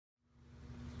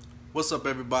What's up,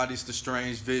 everybody? It's the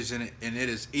Strange Vision, and it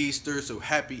is Easter, so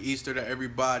happy Easter to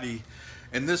everybody.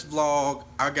 In this vlog,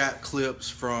 I got clips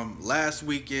from last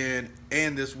weekend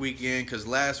and this weekend, because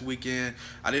last weekend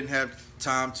I didn't have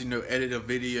time to edit a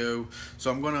video,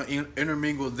 so I'm gonna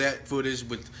intermingle that footage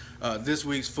with this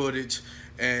week's footage.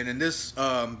 And in this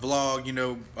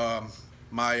vlog,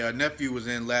 my nephew was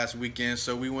in last weekend,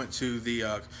 so we went to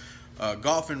the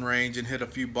golfing range and hit a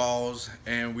few balls,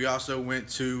 and we also went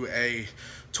to a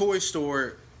toy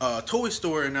store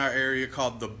in our area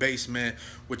called The Basement,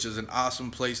 which is an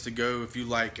awesome place to go if you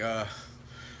like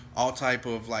all type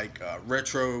of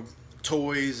retro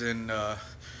toys and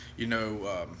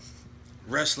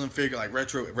wrestling figure, like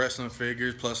retro wrestling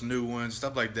figures plus new ones,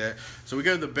 stuff like that. So we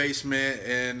go to The Basement,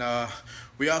 and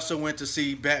we also went to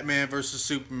see Batman vs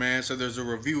Superman, so there's a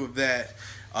review of that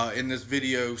in this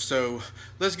video. So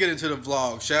let's get into the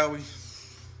vlog, shall we?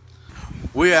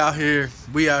 We out here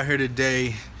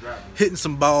today hitting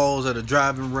some balls at a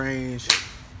driving range.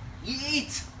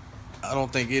 Yeet! I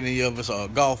don't think any of us are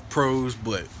golf pros,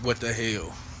 but what the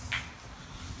hell?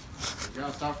 We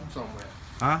gotta start from somewhere.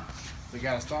 Huh? We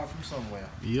gotta start from somewhere.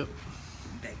 Yep.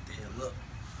 Back the hell up.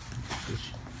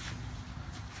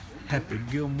 Happy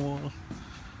Gilmore.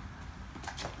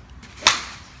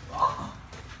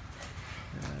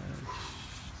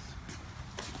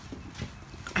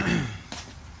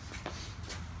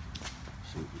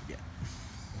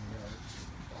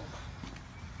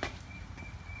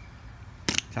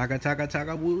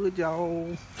 Taka wood,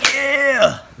 y'all.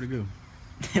 Yeah! Where'd it go?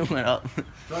 It went up.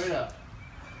 Straight up.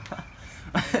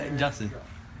 Justin.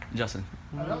 I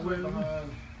don't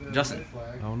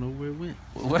know where it went.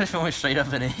 What if it went straight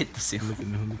up and it hit the ceiling? Look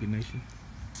at the hallucination.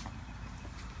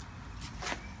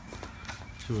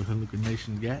 See what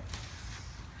hallucination got.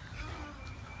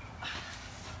 I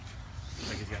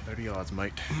think he's got 30 yards,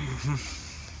 mate.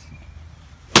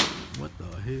 What the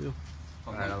hell?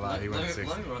 Alright, I lied. He went 60.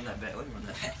 Let me run that back.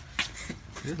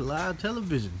 This live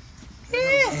television.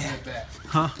 Yeah.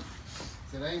 Huh?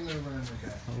 It ain't moving in the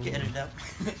back. Get it up.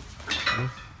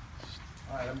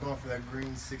 Alright, I'm going for that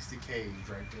green 60 cage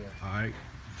right there. Alright.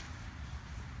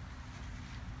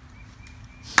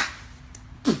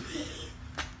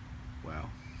 Wow.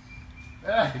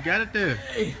 You got it there.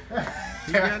 You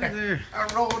got it there. I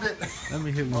rolled it. Let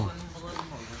me hit one.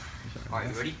 Alright,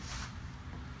 you ready?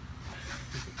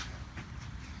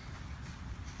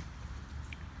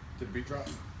 Did the beat drop?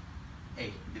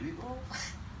 Hey, did we roll?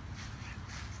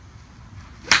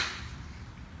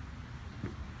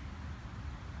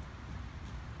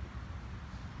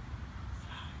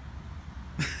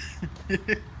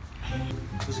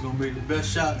 This is gonna be the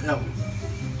best shot ever.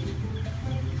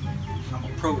 I'm a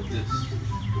pro at this.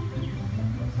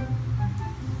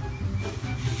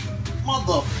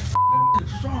 Mother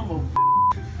son of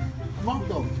a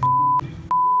mother.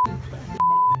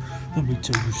 Let me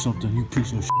tell you something, you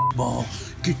piece of ball.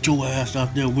 Get your ass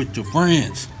out there with your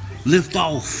friends. Lift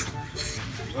off.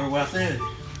 Or what I said,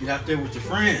 get out there with your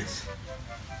friends.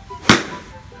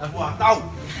 That's what I thought.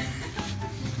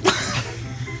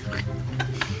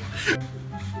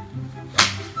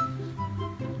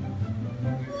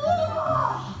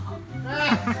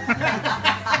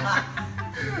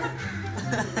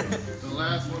 The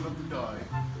last one of the day.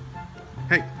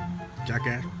 Hey,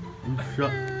 jackass.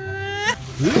 Shut.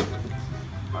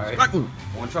 Alright. One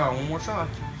more try.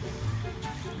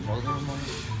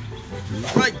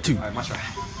 Right two. Alright, my try.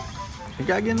 You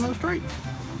gotta get another straight.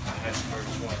 That's the first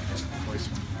one. Voice.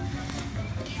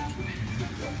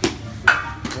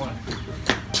 One.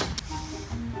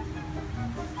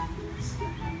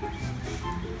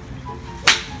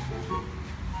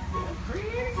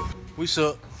 We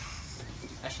suck.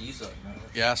 Actually, you suck, man.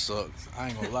 Yeah, I suck. I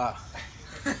ain't gonna lie.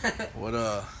 What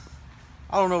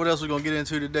I don't know what else we're gonna get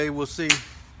into today. We'll see.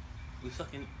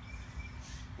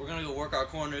 We're gonna go work our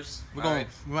corners. We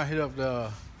might hit up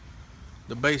the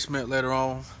basement later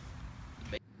on.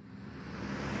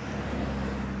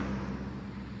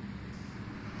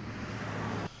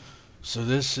 So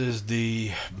this is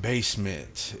the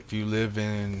basement. If you live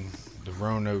in the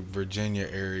Roanoke, Virginia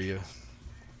area,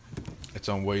 it's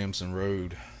on Williamson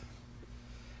Road.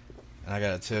 And I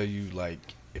gotta tell you,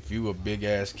 if you a big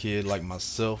ass kid like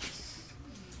myself,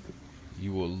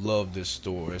 you will love this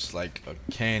store. It's like a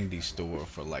candy store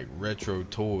for retro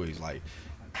toys.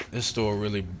 This store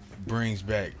really brings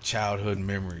back childhood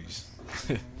memories.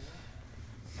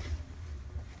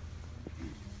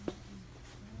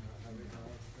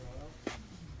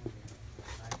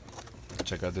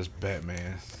 Check out this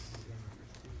Batman.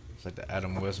 It's like the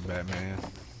Adam West Batman.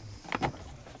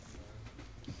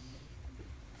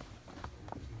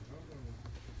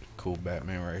 Cool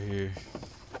Batman right here.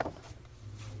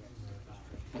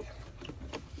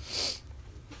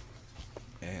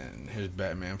 Here's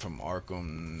Batman from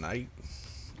Arkham Knight.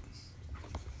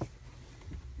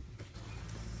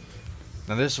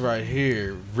 Now this right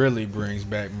here really brings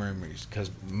back memories, because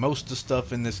most of the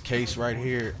stuff in this case right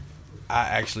here I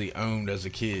actually owned as a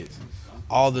kid.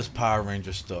 All this Power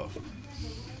Ranger stuff.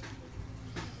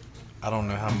 I don't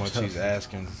know how much he's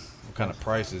asking, what kind of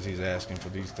prices he's asking for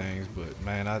these things, but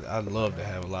man, I'd love to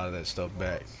have a lot of that stuff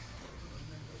back.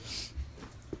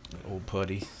 Old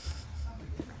putty.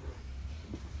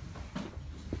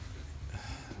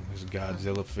 There's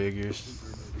Godzilla figures.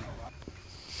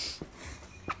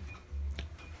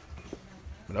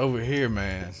 But over here,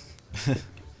 man,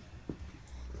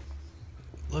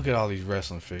 look at all these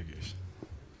wrestling figures.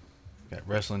 Got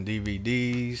wrestling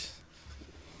DVDs.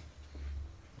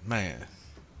 Man,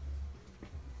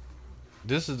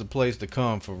 this is the place to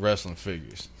come for wrestling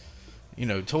figures. You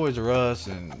know, Toys R Us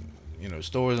and, you know,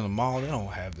 stores in the mall, they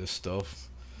don't have this stuff.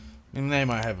 I mean, they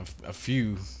might have a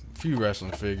few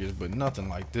wrestling figures, but nothing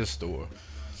like this store.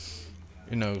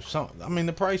 You know, I mean,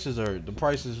 the prices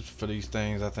for these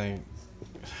things, I think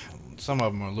some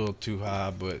of them are a little too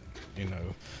high, but you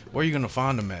know, where are you gonna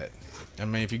find them at? I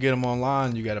mean, if you get them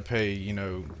online, you gotta pay, you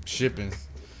know, shipping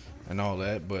and all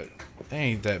that, but they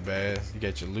ain't that bad. You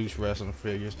got your loose wrestling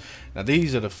figures. Now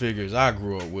these are the figures I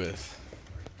grew up with.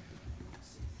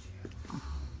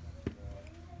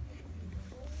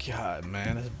 God,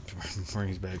 man, this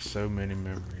brings back so many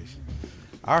memories.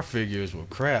 Our figures were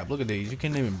crap. Look at these. You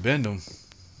can't even bend them.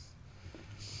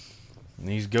 And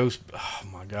these oh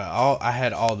my God, I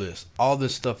had all this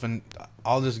stuff, and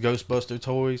all this Ghostbuster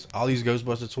toys, all these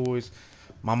Ghostbuster toys.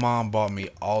 My mom bought me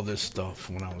all this stuff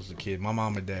when I was a kid. My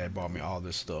mom and dad bought me all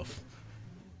this stuff.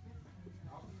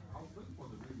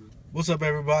 What's up,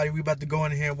 everybody? We about to go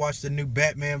in here and watch the new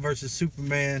Batman vs.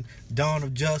 Superman: Dawn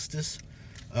of Justice.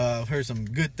 Heard some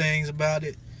good things about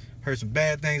it. Heard some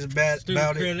bad things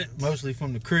about it, mostly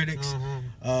from the critics.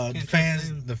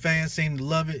 The fans seem to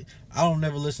love it. I don't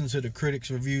never listen to the critics'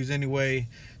 reviews anyway,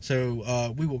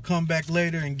 so we will come back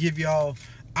later and give y'all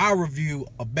our review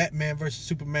of Batman vs.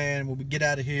 Superman when we get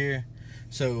out of here.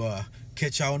 So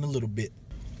catch y'all in a little bit.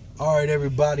 All right,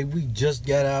 everybody, we just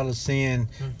got out of seeing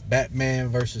Batman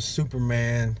vs.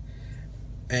 Superman,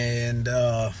 and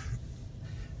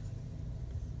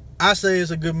I say it's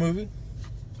a good movie.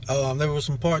 There were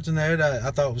some parts in there that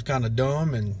I thought was kind of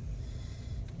dumb, and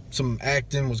some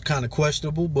acting was kind of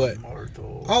questionable, but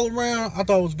all around I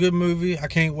thought it was a good movie. I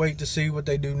can't wait to see what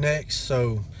they do next.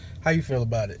 So how you feel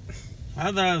about it?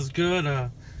 I thought it was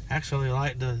good. Actually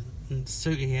liked the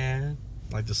suit he had.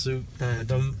 Like the suit?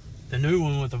 The new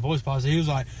one with the voice box. He was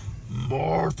like,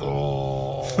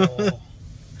 Martha.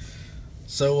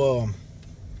 So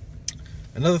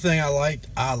another thing I liked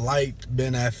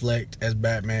Ben Affleck as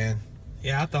Batman.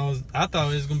 Yeah, I thought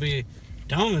it was gonna be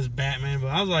dumb as Batman, but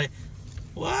I was like,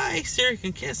 why? Siri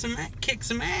can kick some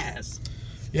ass.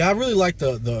 Yeah, I really liked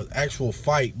the actual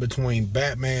fight between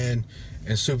Batman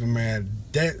and Superman.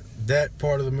 That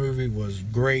part of the movie was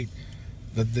great.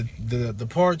 The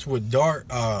parts with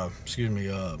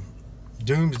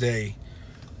Doomsday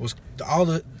was all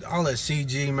that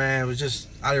CG, man. Was just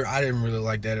I didn't really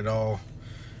like that at all.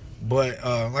 But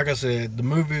like I said, the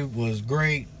movie was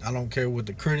great. I don't care what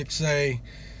the critics say.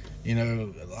 You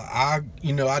know, I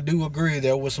do agree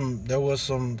there was some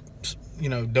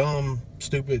dumb,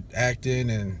 stupid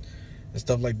acting and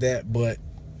stuff like that, but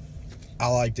I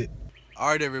liked it. All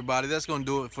right, everybody, that's gonna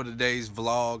do it for today's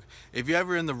vlog. If you're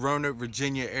ever in the Roanoke,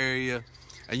 Virginia area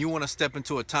and you want to step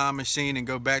into a time machine and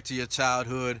go back to your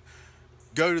childhood,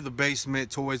 go to the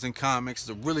Basement Toys and Comics. It's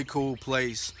a really cool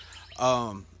place.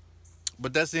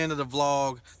 But that's the end of the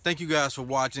vlog. Thank you guys for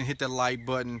watching. Hit that like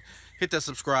button, hit that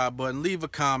subscribe button, leave a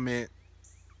comment,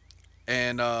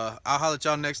 and I'll holler at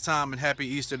y'all next time, and happy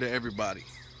Easter to everybody.